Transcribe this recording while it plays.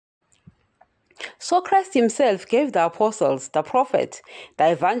So Christ himself gave the apostles, the prophets,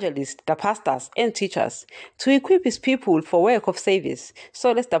 the evangelists, the pastors, and teachers to equip his people for work of service,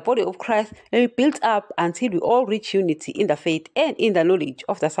 so that the body of Christ may be built up until we all reach unity in the faith and in the knowledge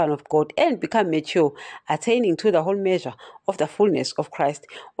of the Son of God and become mature, attaining to the whole measure of the fullness of Christ.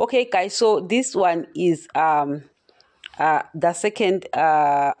 Okay, guys, so this one is the second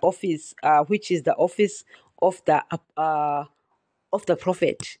office, which is the office of the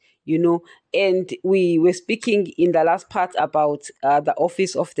prophet, and we were speaking in the last part about the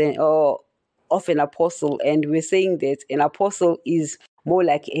office of an apostle, and we're saying that an apostle is more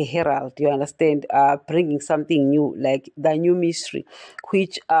like a herald, you understand, bringing something new, like the new mystery,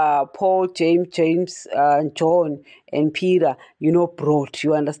 which Paul, James, John, and Peter, brought,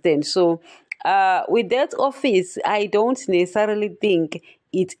 you understand. So with that office, I don't necessarily think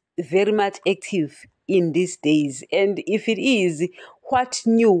it's very much active in these days. And if it is, what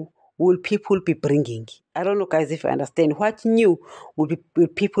new will people be bringing? I don't know, guys, if you understand. What new will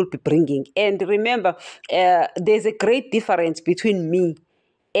people be bringing? And remember, there's a great difference between me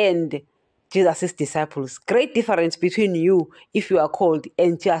and Jesus' disciples. Great difference between you, if you are called,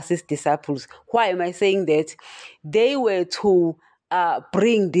 and Jesus' disciples. Why am I saying that? They were to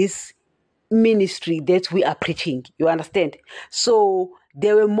bring this ministry that we are preaching, you understand? So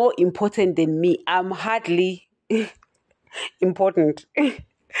they were more important than me. I'm hardly important.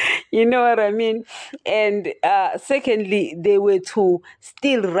 You know what I mean? And secondly, they were to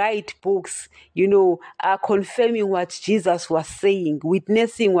still write books, confirming what Jesus was saying,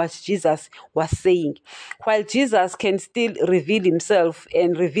 witnessing what Jesus was saying. While Jesus can still reveal himself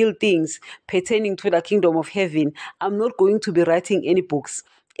and reveal things pertaining to the kingdom of heaven, I'm not going to be writing any books,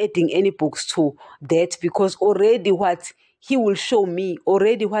 adding any books to that, because already what he will show me,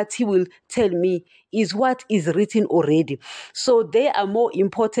 already what he will tell me is what is written already. So they are more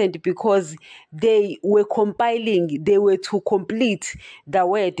important because they were compiling, they were to complete the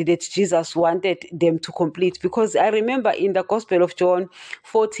word that Jesus wanted them to complete. Because I remember in the Gospel of John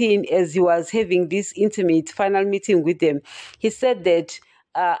 14, as he was having this intimate final meeting with them, he said that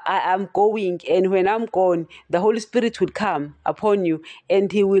I am going, and when I'm gone, the Holy Spirit will come upon you and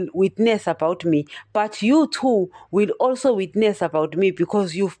he will witness about me. But you too will also witness about me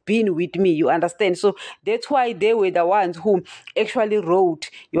because you've been with me, you understand? So that's why they were the ones who actually wrote,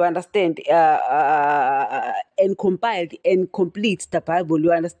 you understand, and compiled and complete the Bible,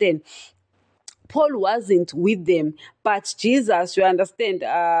 you understand? Paul wasn't with them, but Jesus, you understand,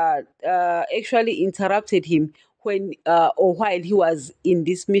 actually interrupted him when or while he was in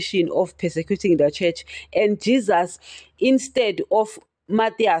this mission of persecuting the church. And Jesus, instead of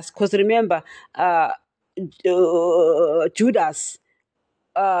Matthias, because remember, Judas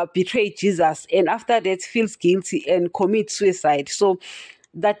betrayed Jesus, and after that feels guilty and commits suicide. So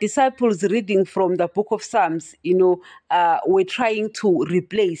the disciples reading from the book of Psalms, were trying to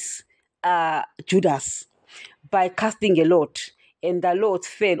replace Judas by casting a lot. And the lot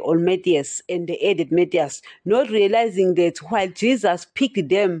fell on Matthias, and they added Matthias, not realizing that while Jesus picked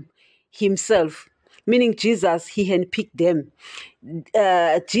them himself, meaning Jesus, he handpicked them.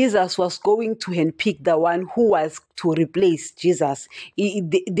 Jesus was going to handpick the one who was to replace Jesus.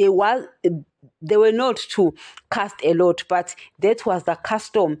 They were not to cast a lot, but that was the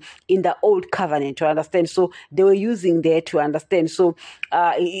custom in the old covenant, to understand. So they were using that, to understand. So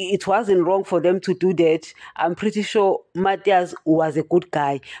it wasn't wrong for them to do that. I'm pretty sure Matthias was a good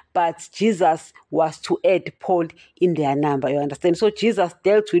guy, but Jesus was to add Paul in their number, you understand? So Jesus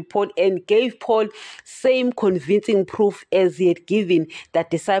dealt with Paul and gave Paul same convincing proof as he had given the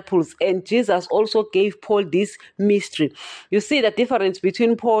disciples. And Jesus also gave Paul this mystery. You see the difference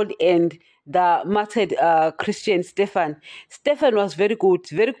between Paul and the martyred Christian Stephen. Stephen was very good,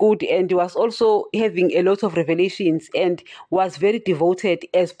 and he was also having a lot of revelations and was very devoted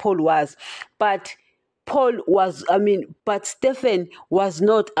as Paul was. But Stephen was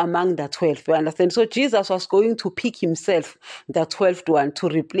not among the 12, you understand? So Jesus was going to pick himself, the 12th one, to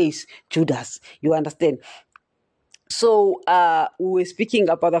replace Judas, you understand? So we were speaking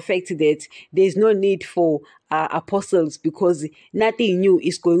about the fact that there is no need for apostles, because nothing new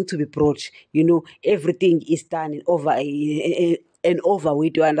is going to be brought. Everything is done and over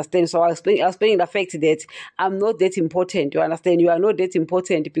with, you understand? So I was explaining the fact that I'm not that important, you understand? You are not that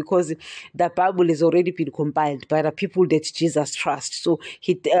important because the Bible has already been compiled by the people that Jesus trusts. So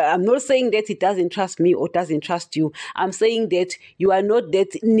I'm not saying that he doesn't trust me or doesn't trust you. I'm saying that you are not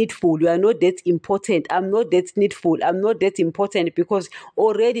that needful. You are not that important. I'm not that needful. I'm not that important because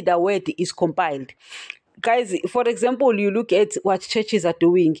already the word is compiled. guys, for example, you look at what churches are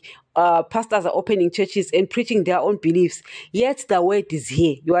doing. Pastors are opening churches and preaching their own beliefs, yet the word is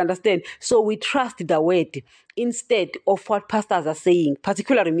here, you understand? So we trust the word instead of what pastors are saying,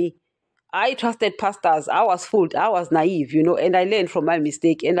 particularly me. I trusted pastors. I was fooled. I was naive, and I learned from my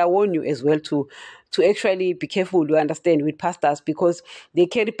mistake. And I warn you as well to actually be careful, you understand, with pastors, because they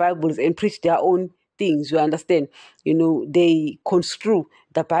carry Bibles and preach their own things, you understand. They construe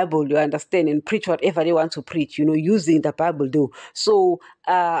the Bible, you understand, and preach whatever they want to preach, using the Bible though. So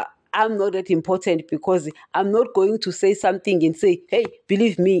I'm not that important, because I'm not going to say something and say, hey,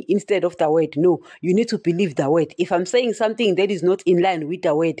 believe me instead of the word. No, you need to believe the word. If I'm saying something that is not in line with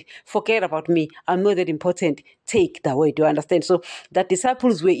the word, forget about me. I'm not that important. Take the word, you understand? So the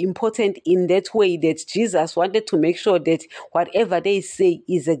disciples were important in that way, that Jesus wanted to make sure that whatever they say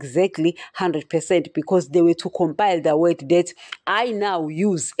is exactly 100%, because they were to compile the word that I now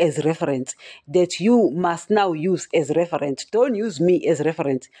use as reference, that you must now use as reference. Don't use me as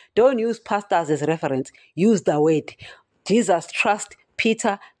reference. Don't use pastors as reference. Use the word. Jesus, trust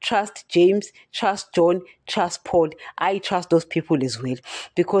Peter, trust James, trust John, trust Paul. I trust those people as well.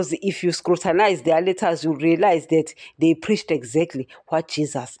 Because if you scrutinize their letters, you realize that they preached exactly what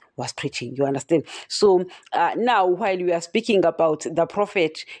Jesus was preaching. You understand? So now, while we are speaking about the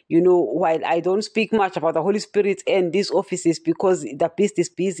prophet, while I don't speak much about the Holy Spirit and these offices, because the beast is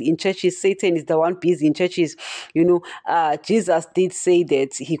busy in churches, Satan is the one busy in churches. Jesus did say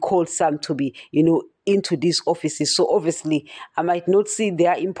that he called some to be, into these offices. So obviously, I might not see they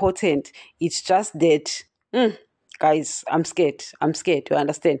are important. It's just that, guys, I'm scared. You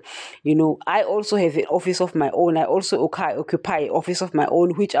understand? I also have an office of my own. I also occupy an office of my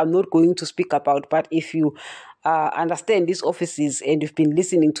own, which I'm not going to speak about. But if you understand these offices and you've been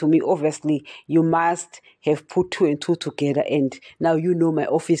listening to me, obviously, you must have put two and two together. And now you know my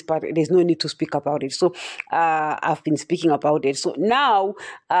office, but there's no need to speak about it. So I've been speaking about it. So now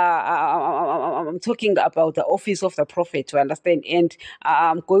I'm talking about the office of the prophet, to understand. And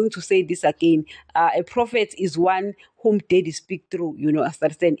I'm going to say this again. A prophet is one whom daddy speak through,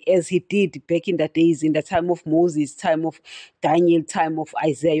 understand, as he did back in the days, in the time of Moses, time of Daniel, time of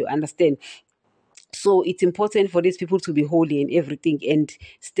Isaiah, you understand. So it's important for these people to be holy and everything and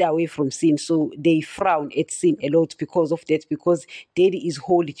stay away from sin. So they frown at sin a lot because of that, because daddy is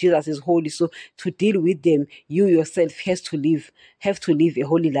holy, Jesus is holy. So to deal with them, you yourself have to live a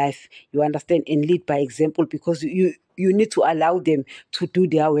holy life, you understand, and lead by example, because you need to allow them to do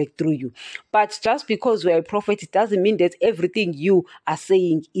their work through you. But just because we're a prophet, it doesn't mean that everything you are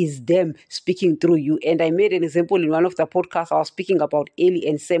saying is them speaking through you. And I made an example in one of the podcasts. I was speaking about Eli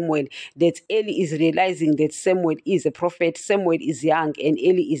and Samuel, that Eli is realizing that Samuel is a prophet, Samuel is young, and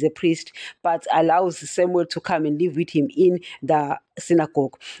Eli is a priest, but allows Samuel to come and live with him in the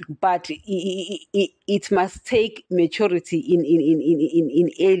synagogue. But it must take maturity in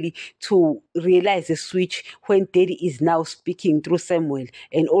Eli to realize the switch when daddy is now speaking through Samuel,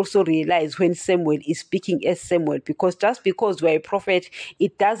 and also realize when Samuel is speaking as Samuel. Because just because we're a prophet,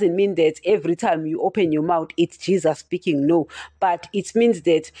 it doesn't mean that every time you open your mouth it's Jesus speaking. No, but it means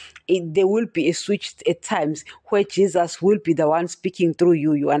that there will be a switch at times where Jesus will be the one speaking through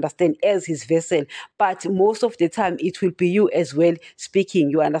you, you understand, as his vessel. But most of the time it will be you as well speaking,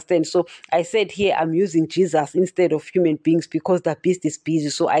 you understand. So I said here I'm using Jesus instead of human beings, because the beast is busy.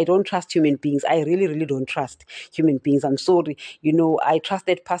 So I don't trust human beings. I really don't trust human beings. I'm sorry. I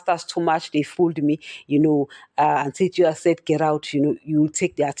trusted pastors too much. They fooled me, until Jesus said, get out, you'll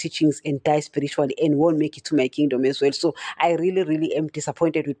take their teachings and die spiritually and won't make it to my kingdom as well. So I really am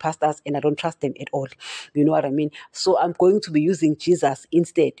disappointed with pastors, and I don't trust them at all. You know what I mean? So I'm going to be using Jesus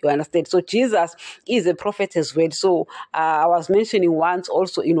instead. You understand? So Jesus is a prophet as well. So I was mentioning once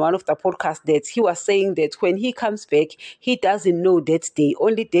also in one of the podcasts that he was saying that when he comes back, he doesn't know that day.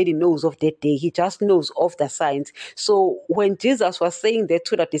 Only daddy knows of that day. He just knows of the signs. So when Jesus was saying that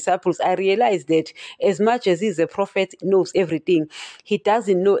to the disciples, I realized that as much as he's a prophet, knows everything, he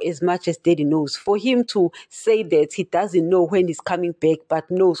doesn't know as much as daddy knows. For him to say that he doesn't know when he's coming back, but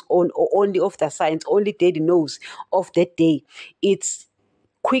knows only of the signs, only daddy knows of that day, it's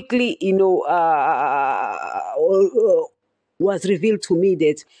quickly, was revealed to me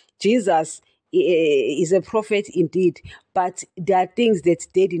that Jesus is a prophet indeed, but there are things that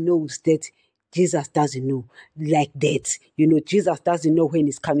daddy knows that Jesus doesn't know like that. Jesus doesn't know when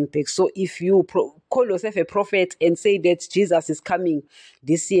he's coming back. So if you call yourself a prophet and say that Jesus is coming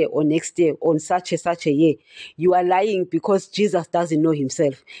this year or next year on such a year, you are lying, because Jesus doesn't know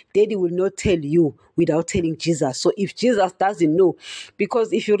himself. Daddy will not tell you without telling Jesus. So if Jesus doesn't know,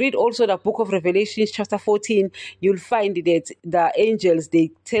 because if you read also the book of Revelation chapter 14, you'll find that the angels,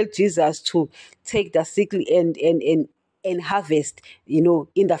 they tell Jesus to take the sickle and harvest, in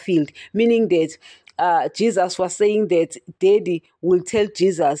the field, meaning that Jesus was saying that Daddy will tell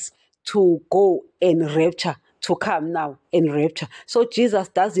Jesus to go and rapture, to come now and rapture. So Jesus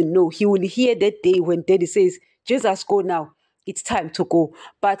doesn't know. He will hear that day when Daddy says, Jesus, go now. It's time to go.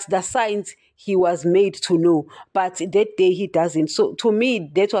 But the signs he was made to know. But that day he doesn't. So to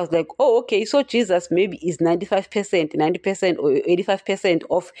me, that was like, oh, okay, so Jesus maybe is 95%, 90% or 85%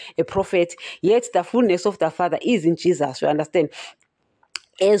 of a prophet. Yet the fullness of the Father is in Jesus. You understand?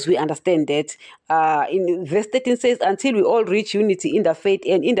 As we understand that, in verse 13 says, until we all reach unity in the faith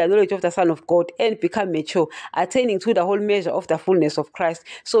and in the knowledge of the Son of God and become mature, attaining to the whole measure of the fullness of Christ.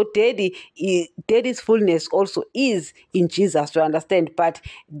 So Daddy's fullness also is in Jesus, to understand. But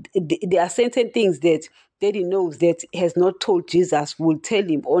there are certain things that Daddy knows that has not told Jesus, will tell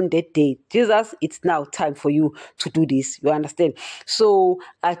him on that day, Jesus, it's now time for you to do this. You understand? So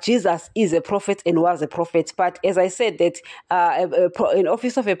Jesus is a prophet and was a prophet. But as I said, that an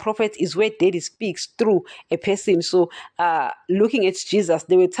office of a prophet is where Daddy speaks through a person. So looking at Jesus,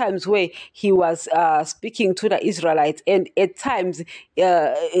 there were times where he was speaking to the Israelites, and at times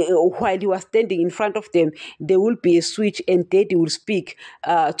while he was standing in front of them, there will be a switch and Daddy will speak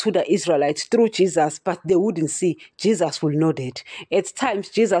to the Israelites through Jesus, but they wouldn't see. Jesus will know that. At times,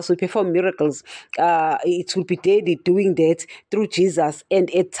 Jesus will perform miracles. It will be Daddy doing that through Jesus. And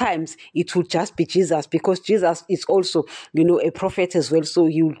at times, it will just be Jesus, because Jesus is also, a prophet as well. So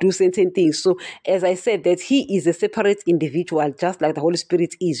he will do certain things. So as I said, that he is a separate individual, just like the Holy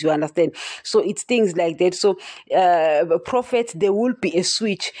Spirit is, you understand? So it's things like that. So prophet, there will be a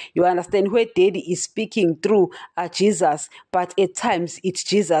switch, you understand, where Daddy is speaking through Jesus, but at times it's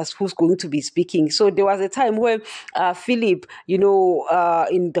Jesus who's going to be speaking. So there was a time where Philip, in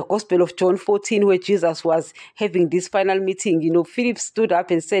the Gospel of John 14, where Jesus was having this final meeting, Philip stood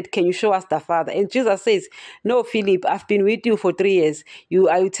up and said, can you show us the Father? And Jesus says, no, Philip, I've been with you for 3 years.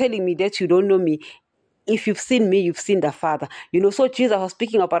 Are you telling me that you don't know me? If you've seen me, you've seen the Father. So Jesus was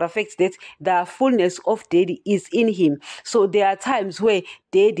speaking about the fact that the fullness of Daddy is in him. So there are times where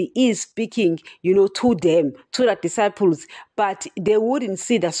Daddy is speaking, to them, to the disciples, but they wouldn't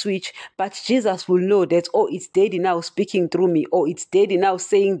see the switch. But Jesus will know that, oh, it's Daddy now speaking through me, or it's Daddy now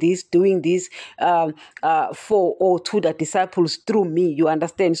saying this, doing this for or to the disciples through me. You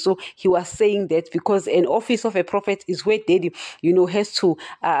understand? So he was saying that because an office of a prophet is where Daddy, has to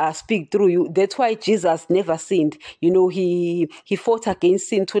speak through you. That's why Jesus never sinned. He fought against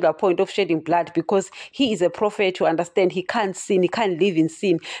sin to the point of shedding blood, because he is a prophet. To understand, he can't sin, he can't live in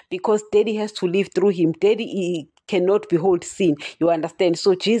sin, because Daddy has to live through him. Daddy cannot behold sin. You understand?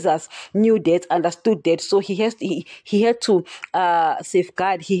 So Jesus knew that, understood that. So he had to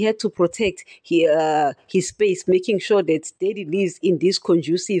safeguard. He had to protect his space, making sure that Daddy lives in this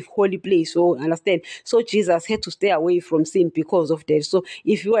conducive, holy place. So understand? So Jesus had to stay away from sin because of that. So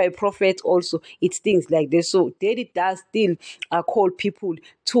if you are a prophet, also it's things like this. So Daddy does still call people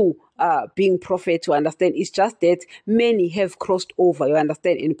to being prophet, to understand. It's just that many have crossed over, you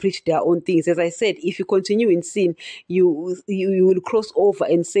understand, and preached their own things. As I said, if you continue in sin, you will cross over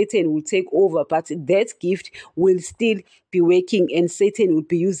and Satan will take over, but that gift will still be working and Satan will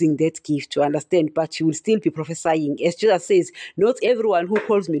be using that gift, to understand, but you will still be prophesying. As Jesus says, not everyone who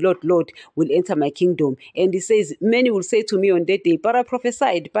calls me Lord, Lord will enter my kingdom. And he says, many will say to me on that day, but I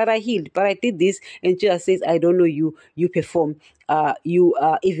prophesied, but I healed, but I did this. And Jesus says, I don't know you, you perform. You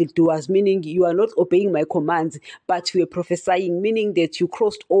are evildoers, meaning you are not obeying my commands, but you are prophesying, meaning that you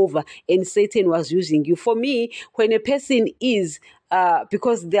crossed over and Satan was using you. For me, when a person is,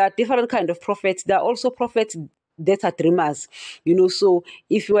 because there are different kind of prophets, there are also prophets that are dreamers, so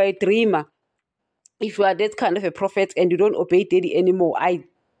if you are a dreamer, if you are that kind of a prophet and you don't obey Daddy anymore, I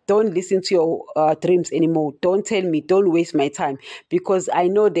don't listen to your dreams anymore. Don't tell me, don't waste my time, because I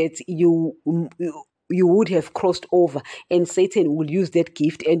know that you would have crossed over and Satan will use that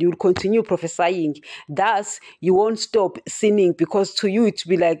gift and you'll continue prophesying. Thus, you won't stop sinning, because to you it will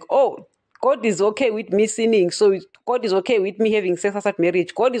be like, oh, God is okay with me sinning. So God is okay with me having sex outside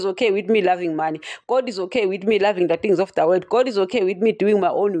marriage. God is okay with me loving money. God is okay with me loving the things of the world. God is okay with me doing my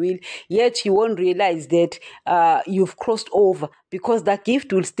own will. Yet you won't realize that you've crossed over, because the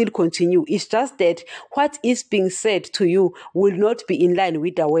gift will still continue. It's just that what is being said to you will not be in line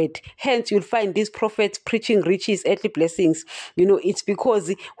with the word. Hence, you'll find these prophets preaching riches, earthly blessings. It's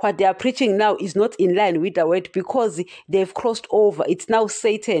because what they are preaching now is not in line with the word, because they've crossed over. It's now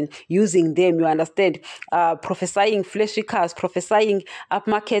Satan using them, you understand? Prophesying fleshy cars, prophesying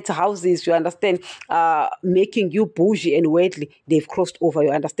upmarket houses, you understand? Making you bougie and worldly. They've crossed over,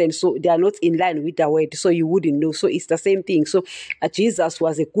 you understand? So they are not in line with the word, so you wouldn't know. So it's the same thing. So Jesus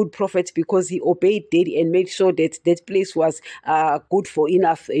was a good prophet because he obeyed Daddy and made sure that that place was good for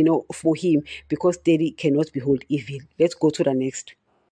enough, for him, because Daddy cannot behold evil. Let's go to the next.